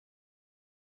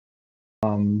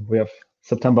We have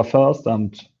September 1st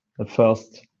and the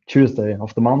first Tuesday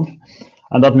of the month.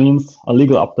 And that means a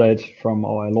legal update from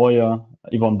our lawyer,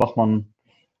 Yvonne Bachmann.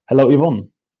 Hello, Yvonne.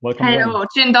 Welcome. Hello,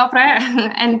 dzień dobry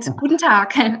and guten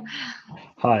Tag.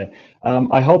 Hi.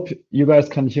 I hope you guys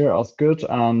can hear us good,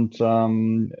 and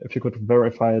if you could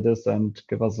verify this and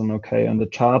give us an okay in the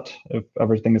chat if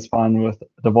everything is fine with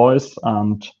the voice,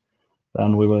 and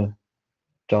then we will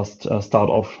just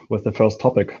start off with the first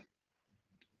topic.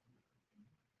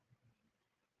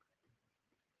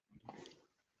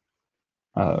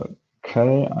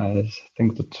 Okay, I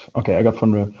think that, okay, I got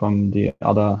from the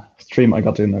other stream, I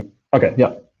got in. Okay,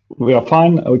 yeah, we are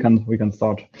fine. We can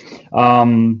start.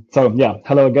 So yeah,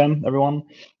 hello again, everyone.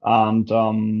 And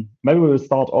maybe we will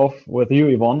start off with you,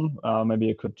 Yvonne. Maybe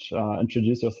you could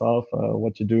introduce yourself,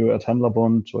 what you do at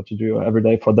Händlerbund, what you do every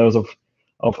day for those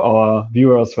of our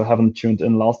viewers who haven't tuned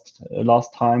in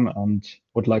last time and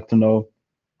would like to know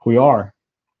who you are.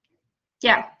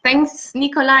 Yeah, thanks,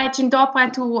 Nikolai. Dzień dobry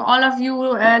to all of you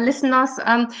listeners.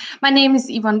 My name is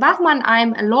Yvonne Bachmann.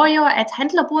 I'm a lawyer at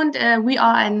Händlerbund. We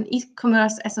are an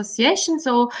e-commerce association,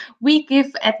 so we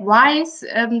give advice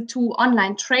to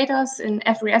online traders in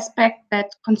every aspect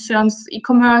that concerns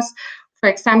e-commerce. For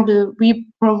example, we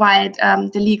provide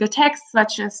the legal text,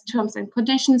 such as terms and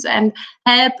conditions, and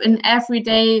help in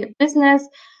everyday business.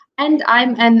 And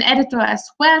I'm an editor as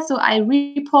well, so I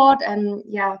report and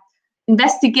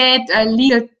investigate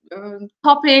legal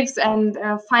topics and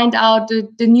find out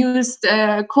the newest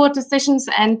court decisions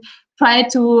and try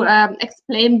to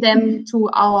explain them to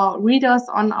our readers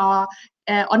on our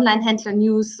online Händler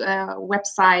news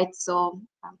website. So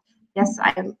yes,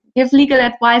 I give legal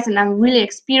advice and I'm really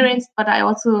experienced, but I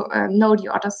also know the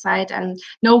other side and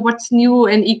know what's new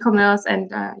in e-commerce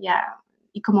and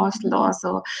e-commerce law.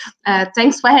 So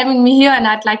thanks for having me here, and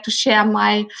I'd like to share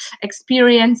my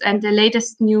experience and the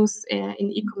latest news in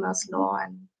e-commerce law.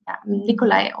 And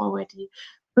Nikolai already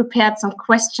prepared some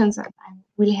questions, and I'm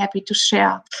really happy to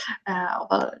share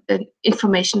the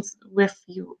information with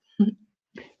you.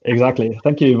 Exactly.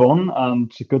 Thank you, Yvonne, and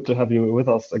good to have you with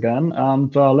us again.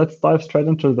 And let's dive straight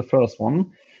into the first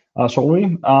one, shall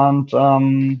we? And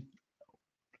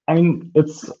I mean,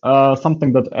 it's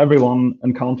something that everyone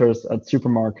encounters at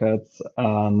supermarkets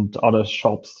and other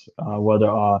shops where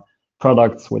there are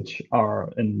products which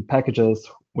are in packages,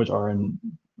 which are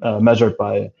measured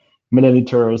by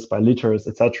milliliters, by liters,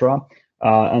 etc.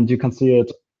 And you can see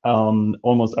it on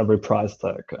almost every price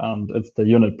tag, and it's the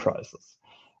unit prices.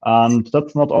 And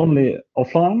that's not only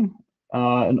offline,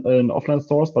 in offline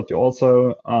stores, but you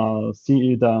also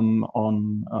see them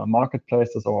on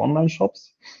marketplaces or online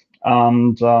shops.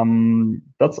 And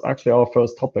that's actually our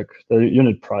first topic, the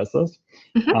unit prices.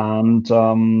 Mm-hmm.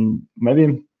 And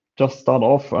maybe just start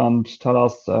off and tell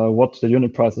us what the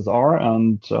unit prices are,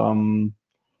 and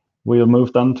we'll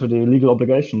move then to the legal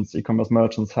obligations e-commerce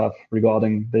merchants have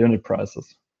regarding the unit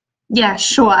prices. Yeah,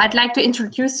 sure. I'd like to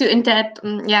introduce you in that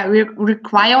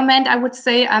requirement, I would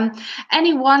say.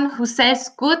 Anyone who sells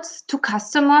goods to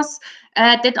customers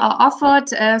that are offered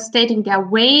stating their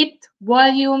weight,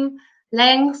 volume,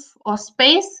 length, or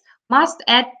space must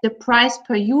add the price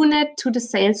per unit to the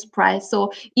sales price.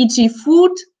 So, e.g.,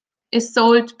 food is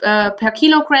sold per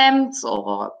kilograms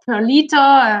or per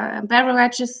liter,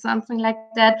 beverages, something like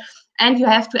that, and you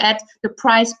have to add the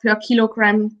price per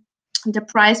kilogram, the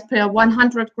price per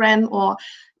 100 gram, or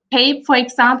tape, for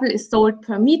example, is sold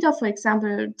per meter, for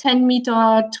example, 10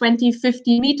 meter, 20,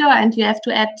 50 meter, and you have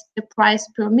to add the price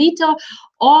per meter,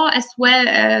 or as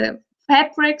well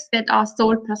fabrics that are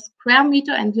sold per square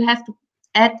meter, and you have to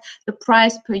add the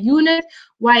price per unit.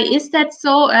 Why is that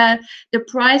so? The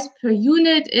price per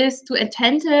unit is to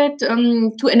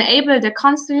enable the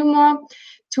consumer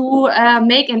to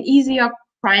make an easier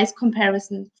price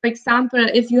comparison. For example,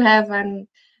 if you have a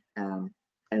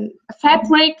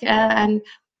fabric and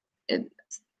it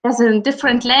has a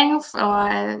different length or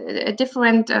a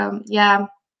different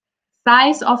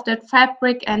size of that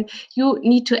fabric, and you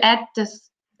need to add the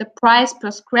price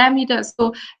per square meter,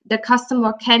 so the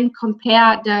customer can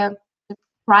compare the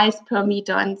price per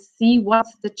meter and see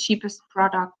what's the cheapest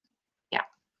product. Yeah.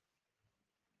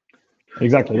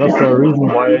 Exactly. That's the reason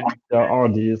why there are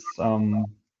these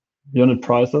unit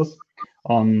prices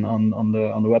on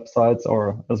the websites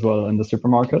or as well in the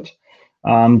supermarket.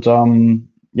 And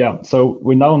so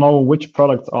we now know which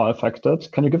products are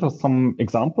affected. Can you give us some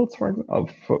examples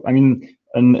I mean,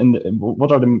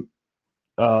 what are the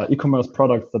e-commerce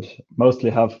products that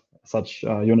mostly have such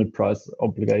unit price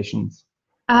obligations?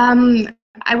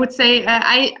 I would say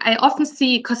I often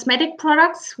see cosmetic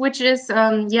products, which is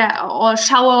or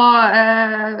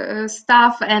shower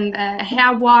stuff and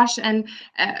hair wash and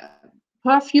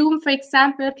perfume, for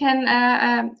example, can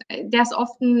there's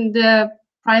often the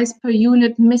price per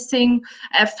unit missing.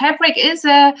 Fabric is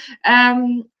a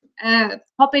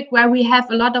topic where we have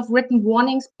a lot of written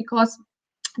warnings because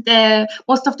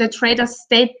most of the traders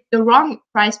state the wrong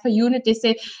price per unit. They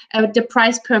say the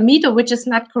price per meter, which is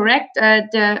not correct.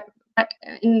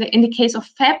 In the case of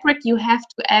fabric, you have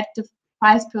to add the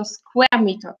price per square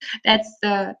meter. That's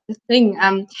the thing.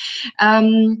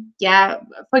 Yeah,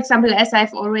 for example, as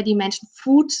I've already mentioned,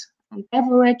 food and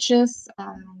beverages,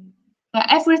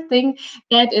 everything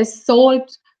that is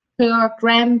sold per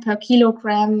gram, per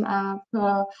kilogram,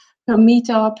 per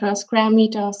meter, per square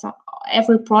meter, so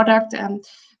every product,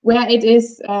 where it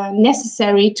is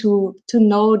necessary to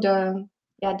know the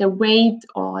weight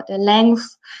or the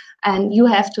length, and you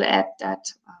have to add that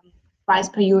price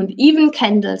per unit. Even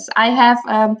candles. I have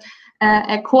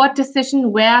a court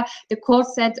decision where the court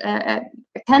said a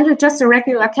candle, just a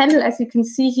regular candle, as you can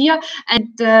see here, and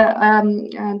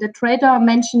the trader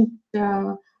mentioned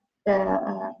the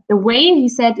weight. He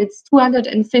said it's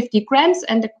 250 grams,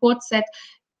 and the court said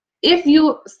if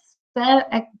you sell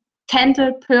a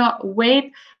candle per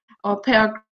weight or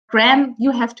per gram,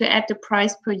 you have to add the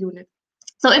price per unit.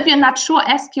 So if you're not sure,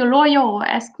 ask your lawyer or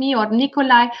ask me or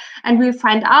Nikolai, and we'll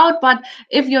find out. But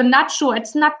if you're not sure,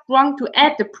 it's not wrong to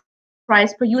add the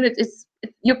price per unit.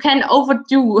 You can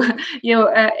overdo.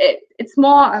 It's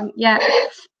more.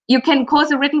 You can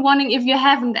cause a written warning if you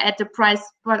haven't added the price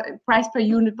per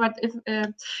unit. But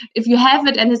if you have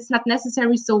it and it's not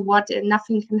necessary, so what?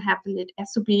 Nothing can happen. It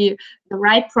has to be the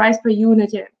right price per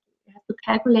unit. You have to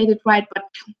calculate it right. But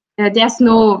there's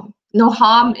no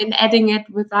harm in adding it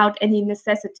without any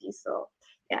necessity. So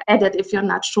yeah, add it if you're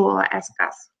not sure, ask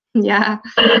us. Yeah.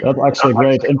 That's actually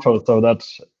great info, so that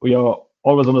we are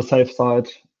always on the safe side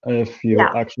if you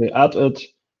actually add it,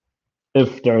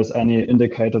 if there's any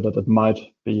indicator that it might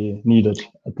be needed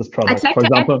at this product. I'd like for to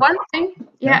example, add one thing.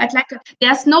 I'd like to.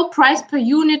 There's no price per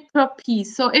unit per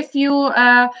piece. So if you,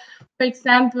 for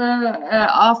example,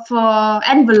 offer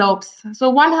envelopes, so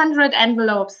 100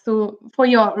 envelopes for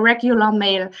your regular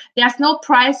mail, there's no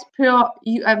price per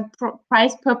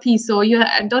piece. So you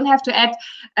don't have to add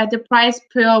the price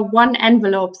per one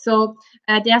envelope. So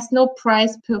there's no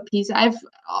price per piece.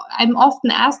 I'm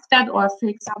often asked that, or for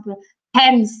example,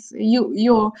 pens,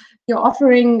 you're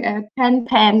offering 10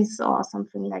 pens or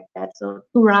something like that, so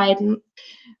to write,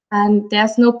 and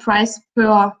there's no price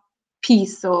per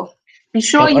piece. So be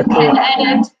sure you can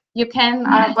add it. You can,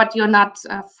 but you're not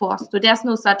forced to. There's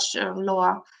no such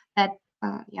law that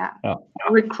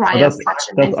requires such.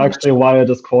 That's actually why it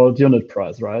is called unit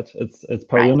price, right? It's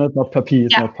per unit, not per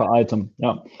piece, not per item.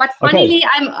 Yeah. But funnily,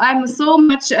 I'm so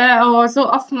much or so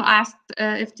often asked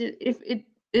if it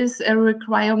is a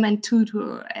requirement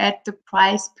to add the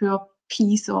price per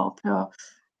piece or per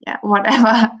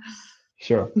whatever.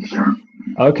 Sure.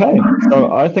 Okay,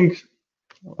 so I think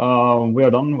we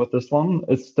are done with this one.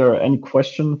 Is there any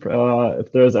question?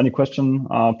 If there is any question,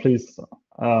 please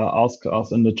ask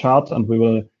us in the chat, and we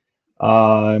will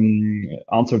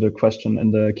answer the question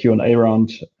in the Q&A round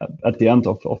at the end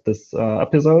of this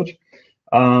episode.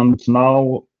 And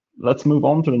now let's move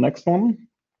on to the next one,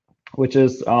 which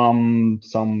is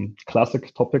some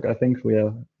classic topic. I think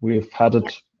we've had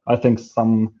it. I think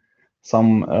some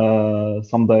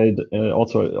day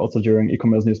also during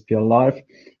e-commerce news.pl live.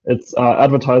 It's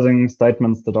advertising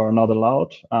statements that are not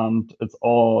allowed, and it's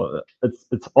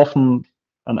often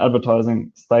an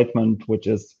advertising statement which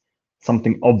is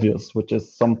something obvious, which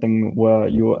is something where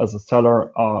you as a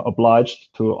seller are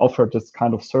obliged to offer this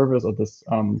kind of service or this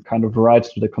kind of right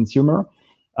to the consumer.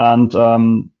 And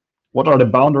what are the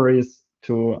boundaries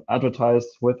to advertise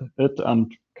with it,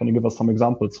 and can you give us some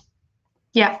examples?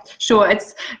 Yeah, sure.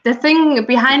 It's the thing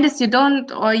behind this.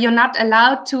 You're not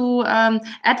allowed to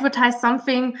advertise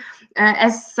something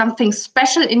as something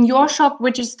special in your shop,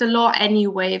 which is the law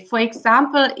anyway. For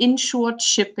example, insured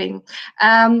shipping.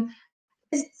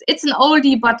 It's an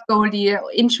oldie but goldie,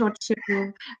 insured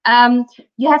shipping.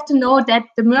 You have to know that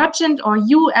the merchant, or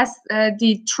you as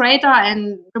the trader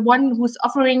and the one who's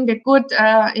offering the good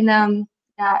in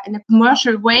a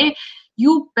commercial way,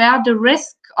 you bear the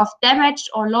risk of damage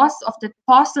or loss of the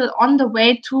parcel on the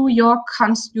way to your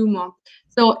consumer.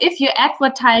 So if you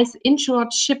advertise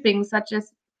insured shipping, such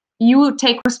as you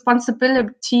take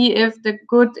responsibility if the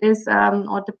good is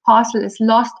or the parcel is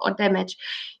lost or damaged,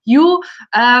 you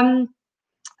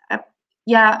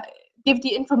give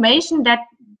the information that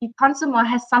the consumer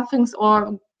has something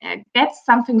or gets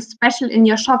something special in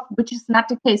your shop, which is not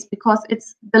the case because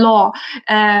it's the law,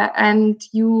 and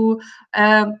you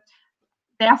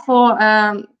therefore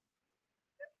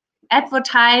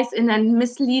advertise in a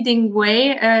misleading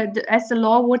way, as the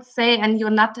law would say, and you're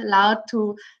not allowed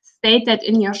to state that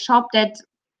in your shop, that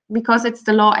because it's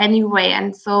the law anyway.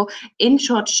 And so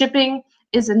insured shipping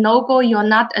is a no-go. You're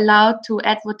not allowed to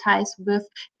advertise with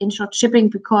insured shipping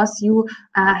because you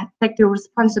take the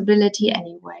responsibility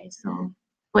anyway. So,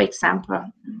 for example.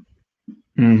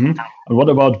 And what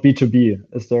about B2B?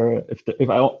 Is there, if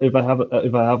I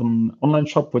have an online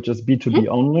shop which is B2B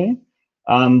only,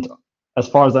 and as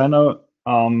far as I know,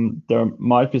 there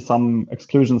might be some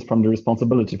exclusions from the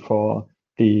responsibility for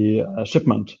the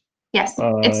shipment. Yes,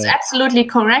 it's absolutely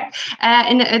correct,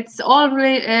 and it's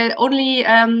only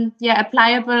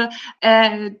applicable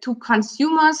to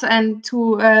consumers and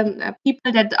to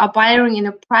people that are buying in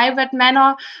a private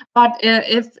manner. But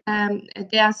if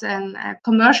there's a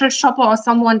commercial shopper or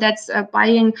someone that's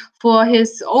buying for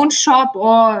his own shop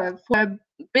or for a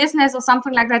business or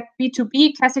something like that,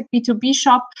 B2B, classic B2B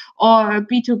shop or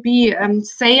B2B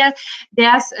sale,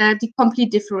 there's the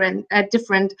complete different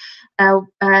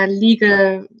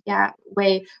legal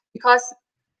way, because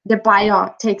the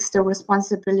buyer takes the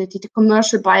responsibility, the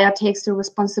commercial buyer takes the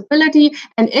responsibility.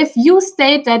 And if you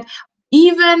state that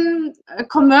even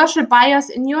commercial buyers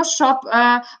in your shop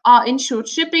are insured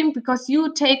shipping because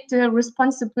you take the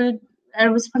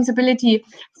responsibility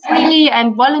freely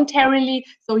and voluntarily,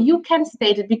 so you can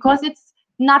state it because it's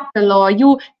not the law.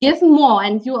 You give more,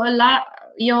 and you're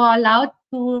allowed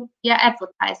to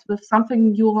advertise with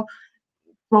something you're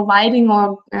providing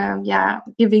or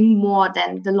giving more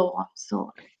than the law.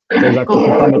 So exactly,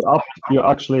 to sum it up, you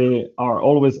actually are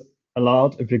always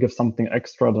allowed if you give something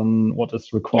extra than what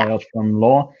is required from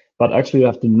law, but actually you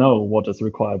have to know what is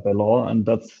required by law, and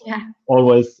that's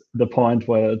always the point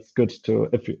where it's good to,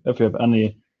 if you have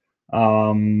any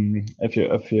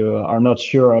if you are not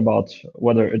sure about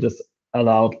whether it is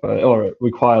allowed by or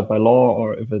required by law,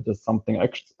 or if it is something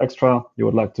extra you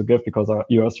would like to give because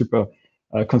you are super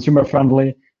consumer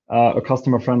friendly or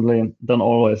customer friendly, then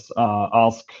always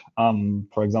ask,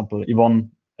 for example,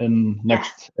 Yvonne in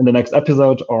the next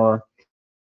episode, or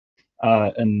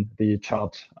in the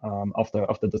chat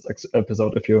after this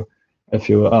episode if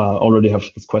you already have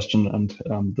this question and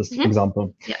this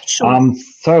example. Yeah, sure.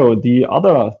 So the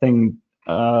other thing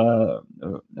I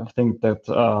think that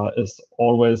is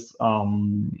always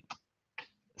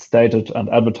stated and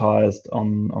advertised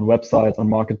on websites, on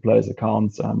marketplace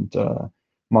accounts, and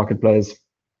marketplace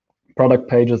product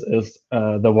pages is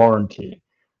the warranty.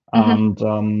 And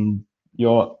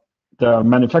there are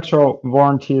manufacturer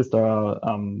warranties, there are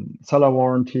seller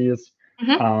warranties,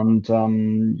 and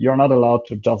you're not allowed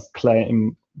to just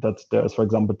claim that there's, for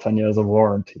example, 10 years of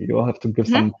warranty. You have to give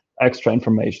some extra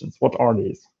information. What are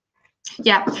these?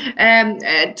 Yeah,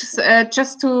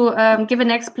 just to give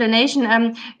an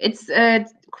explanation, it's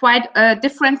quite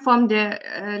different from the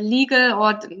legal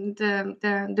or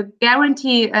the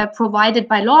guarantee provided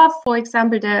by law. For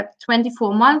example, the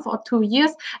 24 months or 2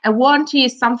 years. A warranty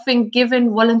is something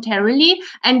given voluntarily,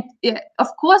 and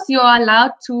of course you are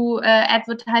allowed to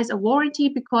advertise a warranty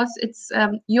because it's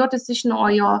your decision or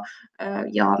your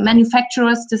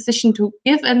manufacturer's decision to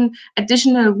give an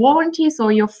additional warranty. So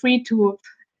you're free to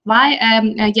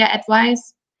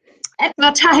advertise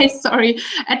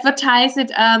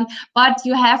it, but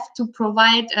you have to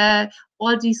provide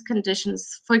all these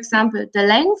conditions. For example, the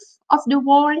length of the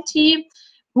warranty,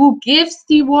 who gives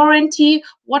the warranty,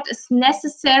 what is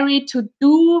necessary to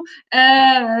do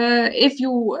if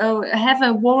you have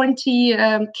a warranty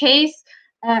case.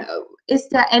 Is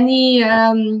there any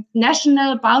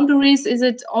national boundaries? Is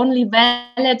it only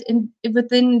valid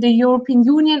within the European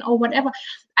Union or whatever?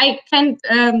 I can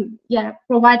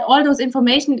provide all those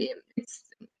information. It's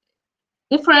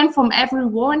different from every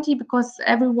warranty because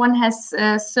everyone has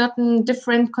certain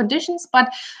different conditions,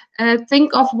 but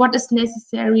think of what is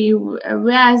necessary,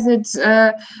 where is it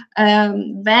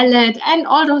valid, and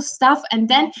all those stuff, and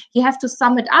then you have to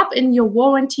sum it up in your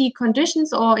warranty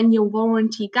conditions or in your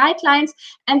warranty guidelines,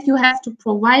 and you have to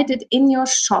provide it in your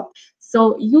shop.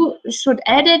 So you should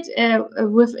add it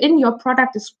within your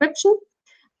product description.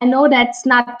 I know that's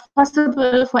not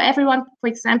possible for everyone. For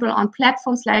example, on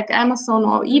platforms like Amazon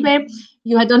or eBay,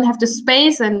 you don't have the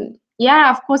space, and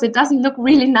of course, it doesn't look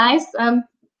really nice,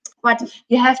 but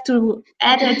you have to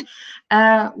add it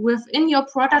within your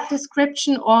product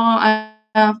description or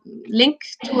link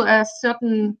to a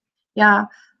certain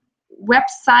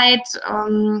website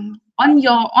in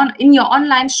your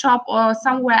online shop or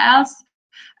somewhere else.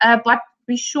 But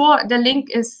be sure the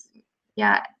link is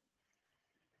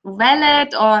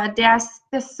valid, or there's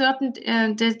certain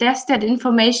there's that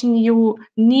information you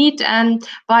need,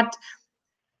 but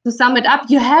to sum it up,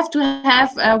 you have to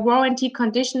have warranty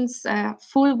conditions,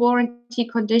 full warranty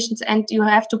conditions, and you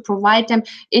have to provide them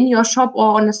in your shop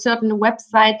or on a certain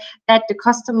website that the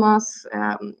customers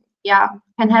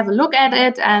can have a look at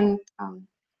it. And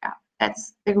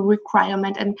that's the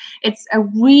requirement. And it's a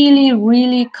really,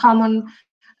 really common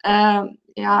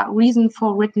reason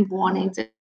for written warnings.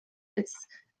 It's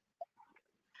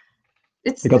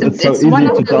so one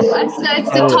of easy to it's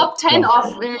the top 10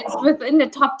 of it's within the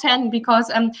top 10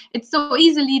 because it's so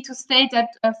easily to state that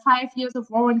 5 years of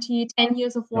warranty, 10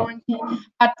 years of warranty,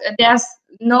 but there's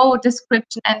no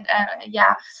description, and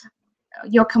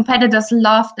your competitors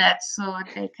love that, so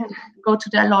they can go to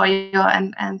their lawyer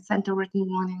and send a written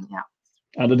warning.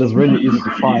 And it is really easy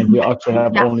to find. You actually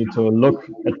have only to look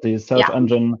at the search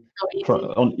engine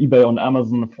on eBay, on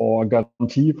Amazon for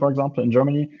guarantee, for example, in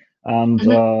Germany. And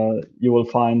you will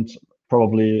find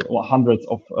probably hundreds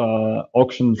of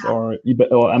auctions or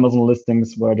eBay or Amazon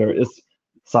listings where there is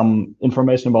some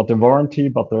information about the warranty,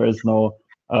 but there is no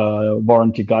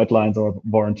warranty guidelines or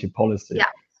warranty policy.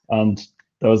 And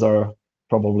those are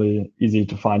probably easy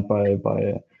to find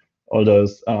by all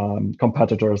those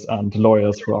competitors and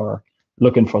lawyers who are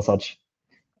looking for such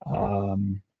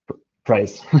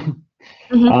praise.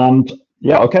 And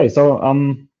okay, so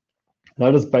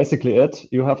that is basically it.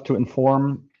 You have to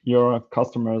inform your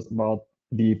customers about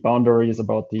the boundaries,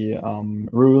 about the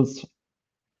rules,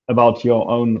 about your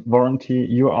own warranty.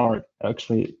 You are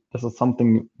actually, this is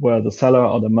something where the seller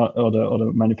or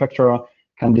the manufacturer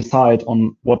can decide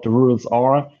on what the rules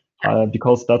are,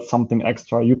 because that's something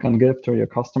extra you can give to your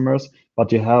customers,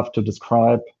 but you have to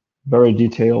describe very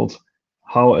detailed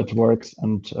how it works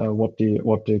and what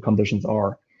the conditions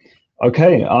are.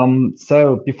 Okay,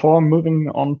 so before moving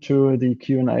on to the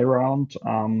Q&A round,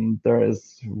 there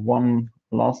is one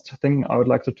last thing I would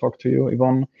like to talk to you,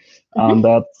 Yvonne, and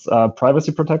that's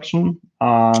privacy protection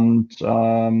and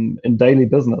in daily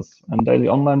business and daily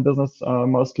online business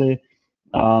mostly.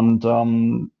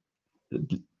 And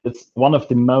it's one of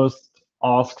the most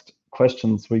asked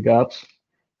questions we get.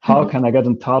 How can I get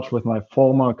in touch with my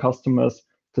former customers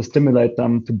to stimulate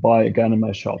them to buy again in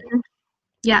my shop?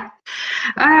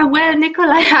 Well,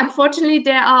 Nikolai, unfortunately,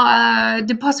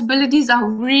 the possibilities are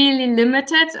really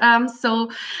limited. So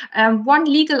one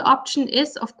legal option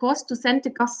is, of course, to send the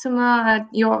customer,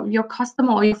 your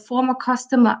customer or your former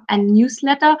customer, a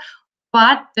newsletter.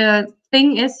 But the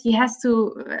thing is, he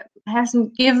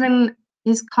hasn't given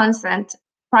his consent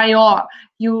prior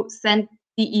you send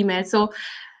the email. So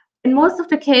in most of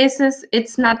the cases,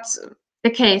 it's not the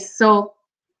case. So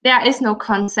there is no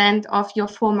consent of your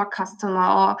former customer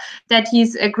or that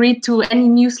he's agreed to any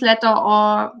newsletter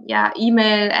or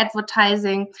email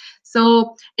advertising.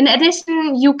 So in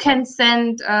addition, you can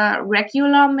send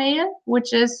regular mail,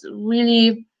 which is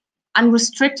really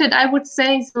unrestricted, I would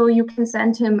say. So you can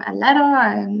send him a letter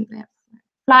and a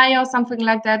flyer or something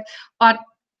like that. But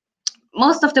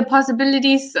most of the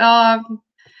possibilities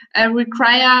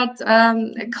required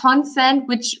consent,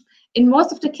 which in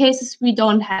most of the cases we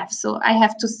don't have. So I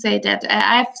have to say that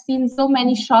I've seen so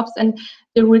many shops, and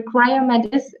the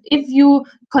requirement is if you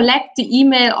collect the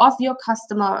email of your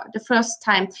customer the first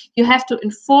time, you have to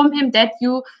inform him that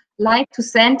you like to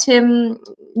send him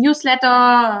newsletter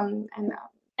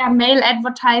and mail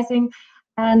advertising,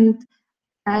 and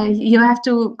you have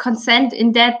to consent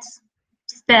in that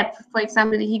step. For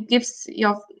example, he gives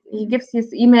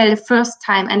his email the first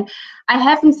time, and I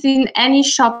haven't seen any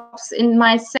shops in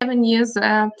my 7 years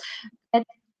that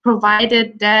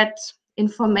provided that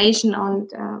information on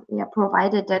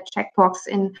provided that checkbox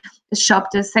in the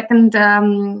shop. The second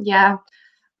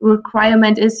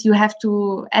requirement is you have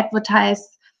to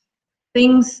advertise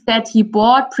things that he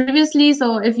bought previously.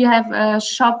 So if you have a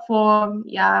shop for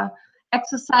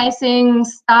exercising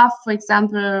stuff, for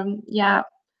example,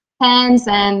 pants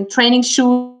and training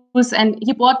shoes, and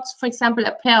he bought, for example,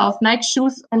 a pair of Nike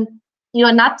shoes, and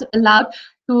you're not allowed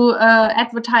to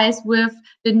advertise with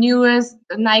the newest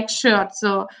Nike shirt.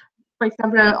 So, for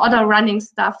example, other running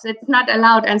stuff, it's not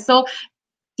allowed. And so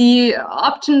the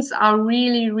options are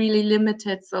really, really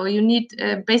limited. So you need,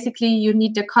 basically, you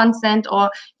need the consent, or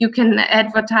you can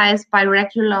advertise by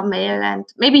regular mail. And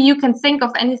maybe you can think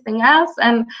of anything else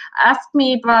and ask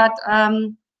me, but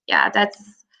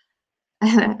that's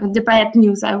the bad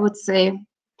news, I would say.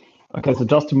 Okay, so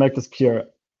just to make this clear,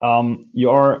 you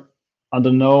are under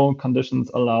no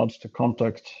conditions allowed to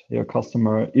contact your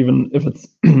customer, even if it's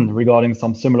regarding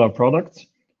some similar products,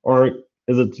 or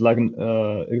is it like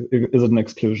is it an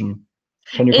exclusion?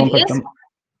 Can you contact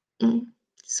them?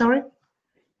 Sorry.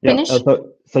 Yeah.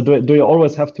 So do you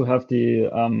always have to have the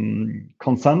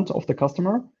consent of the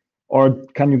customer, or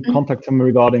can you contact him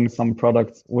regarding some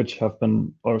products which have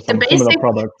been, or some similar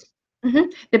products?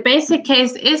 The basic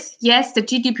case is, yes, the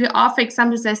GDPR, for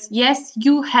example, says, yes,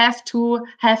 you have to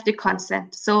have the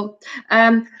consent. So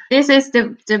this is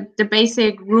the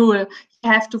basic rule you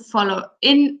have to follow.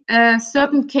 In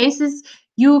certain cases,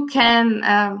 you can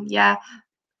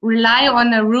rely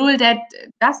on a rule that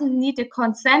doesn't need a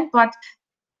consent, but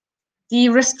the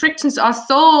restrictions are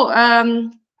so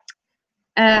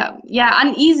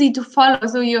uneasy to follow.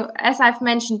 So you, as I've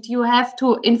mentioned, you have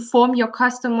to inform your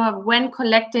customer when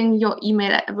collecting your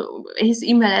email, his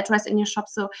email address in your shop.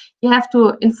 So you have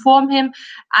to inform him,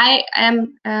 I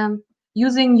am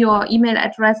using your email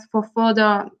address for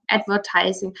further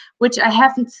advertising, which I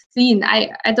haven't seen.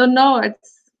 I don't know.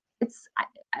 It's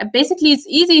basically it's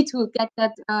easy to get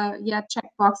that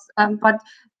checkbox, but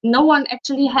no one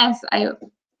actually has.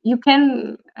 You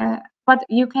can. But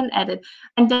you can add it,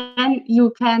 and then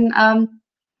you can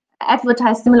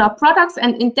advertise similar products,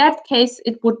 and in that case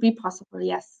it would be possible.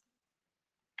 Yes.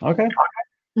 Okay.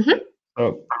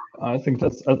 So I think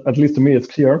that's, at least to me, it's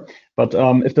clear, but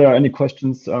if there are any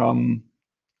questions from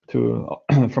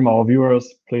our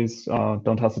viewers, please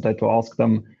don't hesitate to ask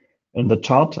them in the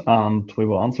chat and we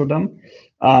will answer them.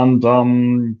 And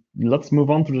let's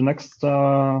move on to the next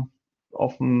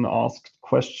often asked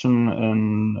question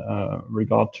in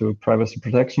regard to privacy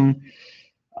protection.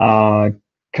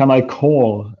 Can I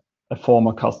call a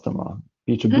former customer,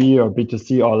 B2B or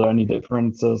B2C? Are there any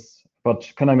differences? But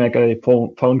can I make a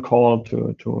phone call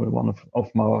to one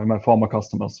of my former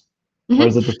customers? Or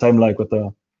is it the same like with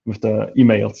the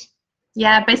emails?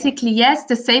 Yeah, basically, yes,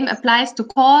 the same applies to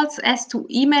calls as to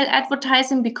email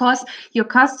advertising, because your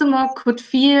customer could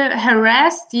feel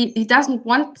harassed. He doesn't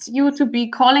want you to be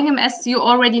calling him, as you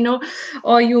already know,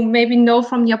 or you maybe know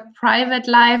from your private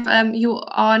life. You're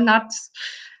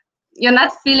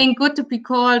not feeling good to be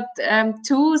called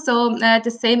too. So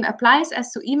the same applies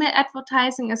as to email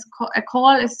advertising. As a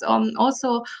call is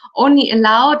also only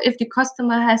allowed if the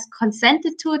customer has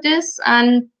consented to this.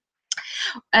 And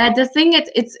the thing is,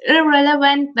 it's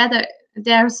irrelevant whether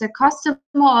there's a customer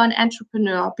or an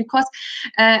entrepreneur, because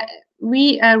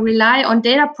we rely on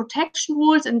data protection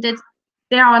rules, and that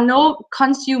there are no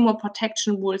consumer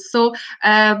protection rules. So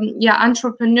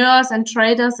entrepreneurs and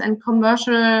traders and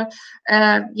commercial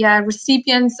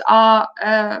recipients are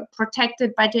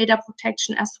protected by data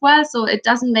protection as well. So it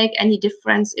doesn't make any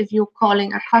difference if you're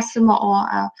calling a customer or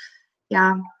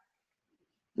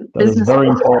That is very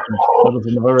important. That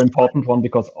is a very important one,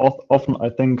 because often I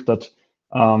think that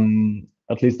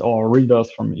at least our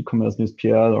readers from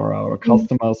ecommercenews.pl or our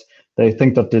customers, they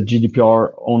think that the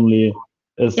GDPR only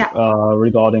is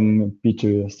regarding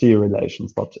B2C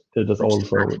relations, but it is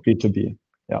also B2B,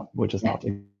 which is not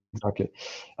exactly.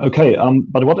 Okay,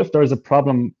 but what if there is a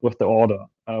problem with the order?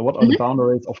 What are the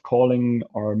boundaries of calling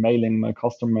or mailing my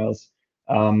customers?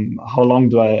 How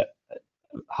long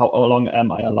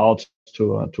am I allowed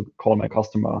to call my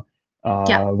customer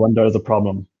when there is a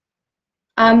problem?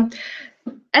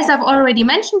 As I've already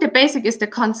mentioned, the basic is the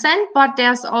consent, but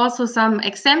there's also some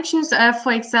exemptions.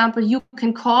 For example, you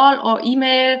can call or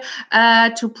email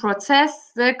to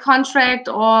process the contract,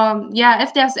 or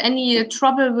if there's any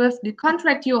trouble with the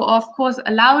contract, you're of course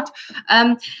allowed.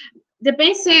 The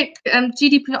basic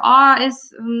GDPR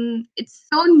is it's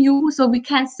so new, so we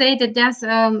can't say that there's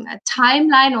a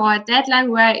timeline or a deadline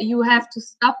where you have to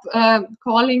stop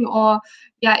calling or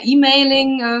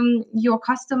emailing your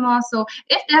customer. So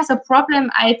if there's a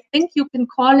problem, I think you can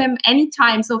call him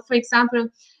anytime. So for example,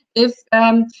 if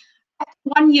 1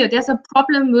 year there's a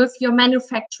problem with your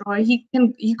manufacturer, he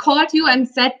called you and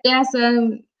said there's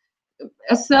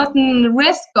a certain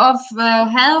risk of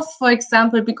health, for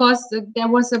example, because there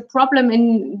was a problem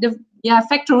in the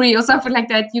factory or something like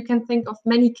that. You can think of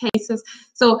many cases.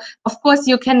 So of course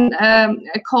you can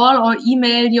call or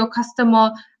email your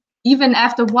customer even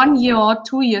after 1 year or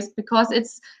 2 years, because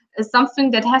it's something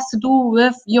that has to do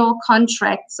with your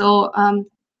contract. So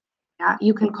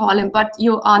you can call him, but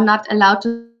you are not allowed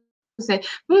to say,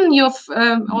 you've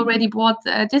already bought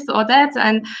this or that,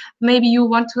 and maybe you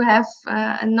want to have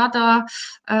another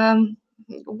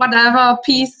whatever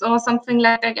piece or something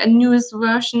like that, a newest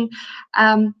version.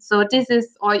 So this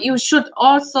is, or you should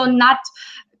also not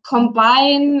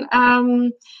combine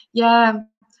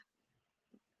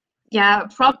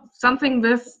something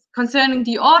with concerning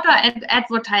the order and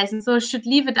advertising. So should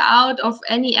leave it out of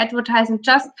any advertising.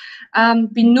 Just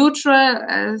be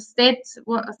neutral,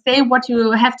 say what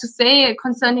you have to say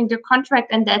concerning the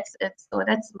contract, and that's it. So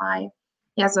that's my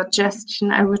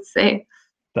suggestion, I would say.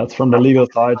 That's from the legal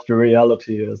side. The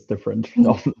reality is different.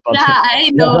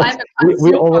 I know.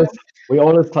 we always we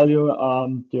always tell you,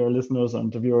 dear listeners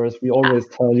and viewers, we always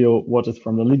tell you what is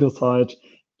from the legal side.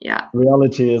 Yeah.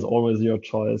 Reality is always your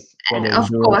choice, whether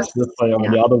Of you do course. it this way or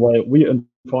the other way. We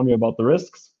inform you about the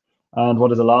risks and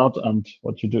what is allowed, and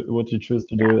what you choose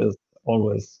to do is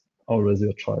always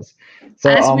your choice. So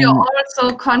as we are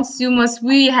also consumers,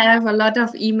 we have a lot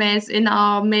of emails in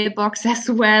our mailbox as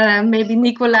well, and maybe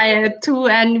Nikolai too,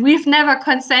 and we've never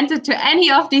consented to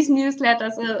any of these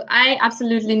newsletters. So I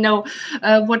absolutely know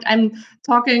what I'm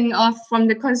talking of from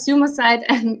the consumer side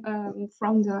and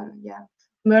from the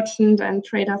merchant and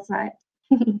trader side.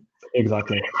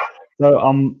 Exactly. So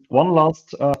one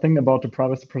last thing about the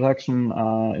privacy protection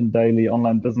in daily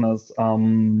online business.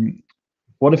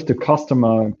 What if the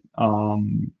customer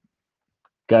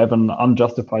gave an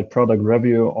unjustified product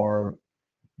review or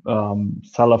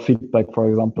seller feedback, for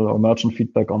example, or merchant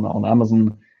feedback on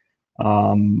Amazon?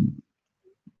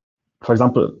 For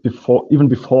example, before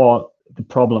the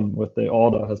problem with the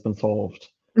order has been solved,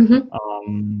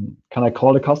 can I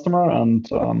call the customer and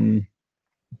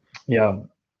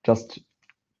just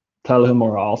tell him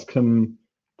or ask him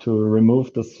to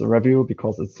remove this review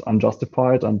because it's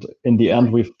unjustified, and in the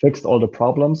end we fixed all the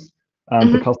problems,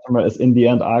 and the customer is in the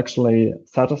end actually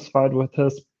satisfied with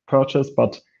his purchase,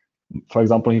 but for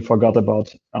example he forgot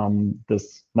about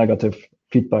this negative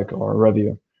feedback or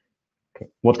review?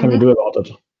 What can we do about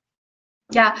it?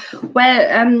 Yeah,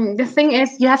 well, the thing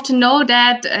is, you have to know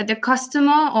that the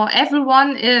customer or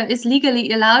everyone is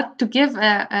legally allowed to give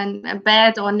a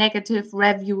bad or negative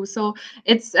review. So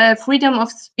it's freedom of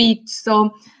speech.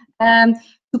 So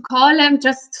to call him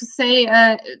just to say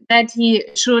that he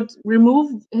should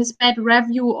remove his bad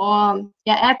review or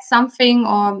add something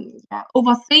or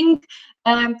overthink,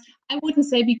 I wouldn't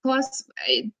say, because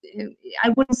I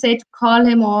wouldn't say to call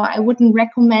him, or I wouldn't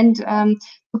recommend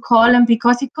to call him,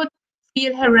 because he could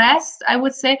feel harassed. I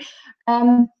would say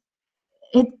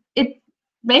it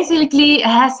basically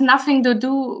has nothing to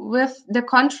do with the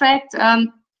contract.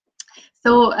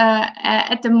 So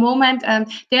at the moment,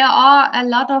 there are a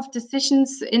lot of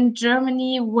decisions in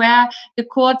Germany where the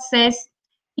court says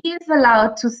he is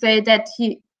allowed to say that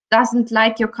he doesn't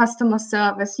like your customer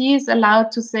service. He is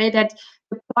allowed to say that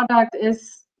the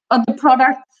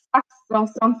product sucks or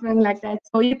something like that.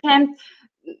 So you can't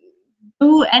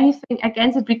do anything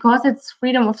against it because it's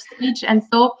freedom of speech. And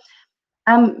so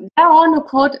there are no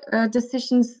court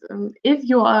decisions if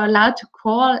you are allowed to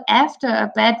call after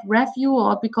a bad review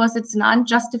or because it's an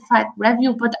unjustified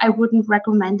review, but I wouldn't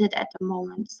recommend it at the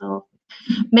moment. So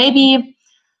maybe,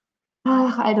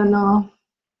 I don't know.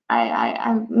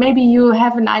 I maybe you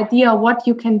have an idea what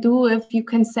you can do, if you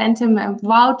can send him a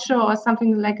voucher or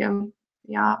something like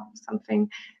something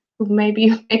to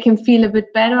maybe make him feel a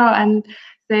bit better, and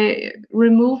they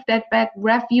remove that bad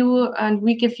review and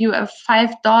we give you a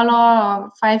 $5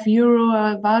 or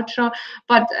 €5 voucher.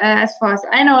 But as far as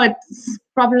I know, it's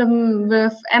problem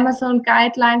with Amazon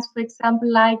guidelines, for example,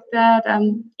 like that.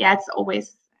 It's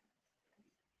always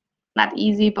not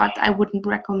easy, but I wouldn't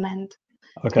recommend.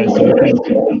 Okay,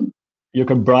 so you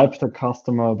can bribe the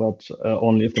customer, but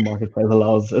only if the marketplace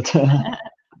allows it.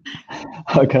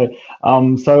 Okay,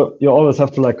 so you always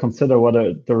have to consider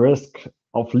whether the risk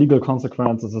of legal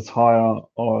consequences is higher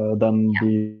or than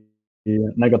the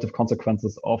negative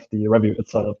consequences of the review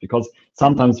itself, because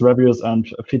sometimes reviews and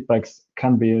feedbacks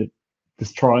can be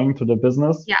destroying to the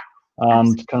business.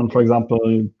 And can, for example,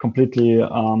 completely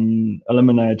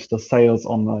eliminate the sales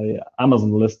on the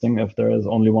Amazon listing if there is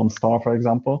only 1 star, for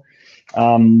example.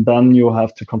 Then you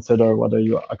have to consider whether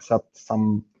you accept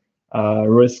some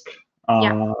risk,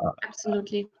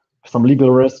 absolutely, some legal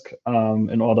risk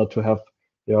in order to have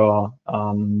your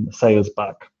sales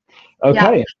back.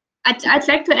 Okay. I'd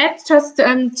like to add just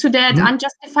to that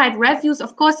unjustified reviews.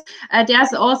 Of course,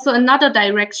 there's also another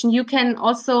direction. You can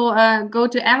also go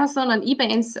to Amazon and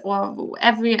eBay or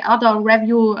every other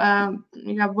review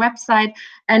website,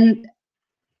 and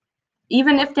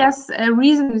even if there's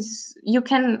reasons, you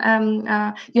can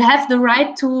you have the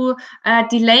right to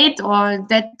delay it, or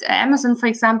that Amazon, for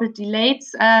example,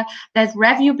 delays that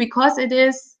review because it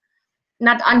is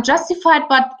not unjustified,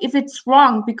 but if it's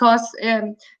wrong, because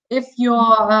if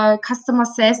your customer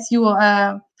says you're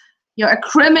a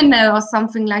criminal or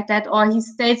something like that, or he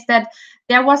states that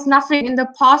there was nothing in the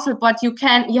parcel, but you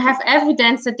have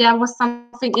evidence that there was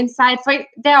something inside.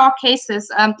 There are cases,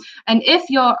 and if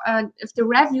the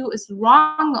review is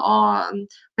wrong or,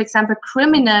 for example,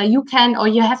 criminal, you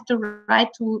have the right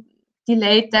to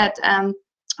delay that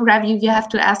review. You have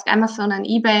to ask Amazon and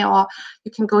eBay, or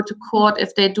you can go to court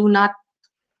if they do not.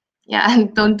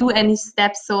 And don't do any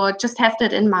steps. So just have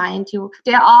that in mind.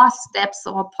 There are steps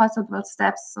or possible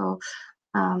steps. So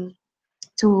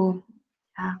to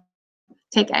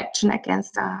take action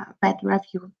against a bad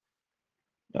review.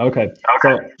 Okay,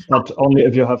 so not only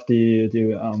if you have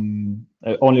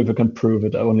only if you can prove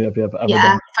it, only if you have evidence.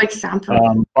 Yeah, for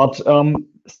example. But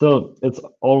still, it's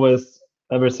always,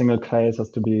 every single case has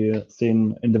to be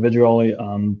seen individually,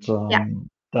 and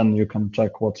then you can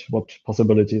check what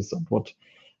possibilities and what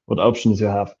options you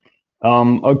have.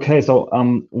 Okay, so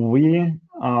we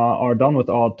are done with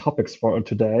our topics for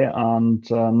today, and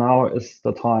now is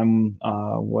the time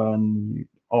when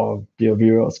our dear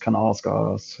viewers can ask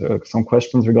us some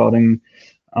questions regarding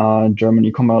German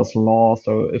e-commerce law.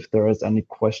 So if there is any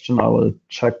question, I will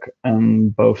check in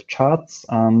both chats.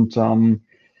 And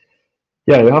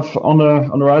yeah, you have on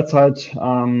the right side,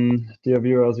 dear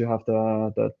viewers, you have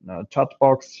the chat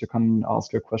box. You can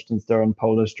ask your questions there in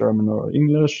Polish, German, or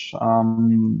English.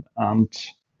 And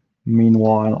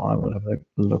meanwhile, I will have a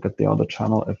look at the other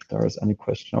channel if there is any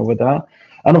question over there.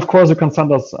 And of course, you can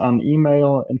send us an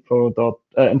email,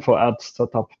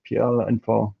 info@setup.pl,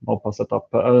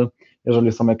 info@setup.pl.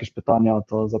 Jeżeli są jakieś pytania,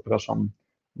 to zapraszam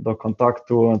do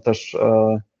kontaktu. Też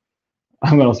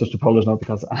I'm going to switch to Polish now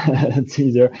because it's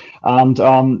easier. And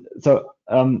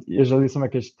jeżeli są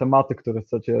jakieś tematy, które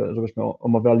chcecie, żebyśmy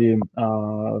omawiali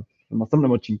w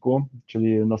następnym odcinku,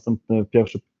 czyli następny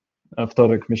pierwszy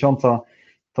wtorek miesiąca,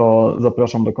 to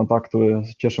zapraszam do kontaktu.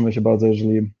 Cieszymy się bardzo,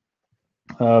 jeżeli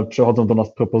przychodzą do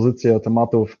nas propozycje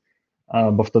tematów,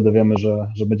 bo wtedy wiemy,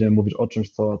 że będziemy mówić o czymś,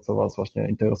 co Was właśnie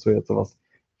interesuje, co Was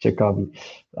ciekawi.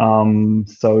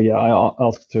 So yeah, I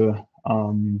asked to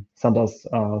send us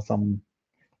some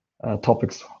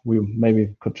topics we maybe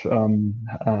could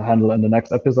handle in the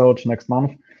next episode, next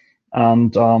month.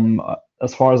 And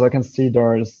as far as I can see,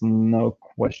 there is no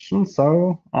question.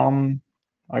 So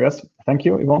I guess thank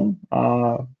you, Yvonne,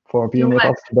 for being with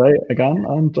us today again.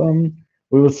 And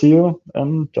we will see you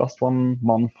in just 1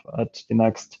 month at the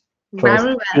next first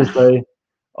Tuesday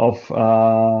of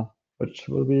which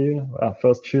will be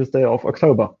first Tuesday of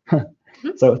October.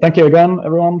 So thank you again,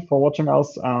 everyone, for watching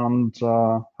us, and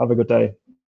have a good day.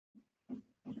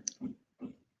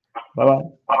 Bye-bye.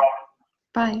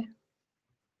 Bye.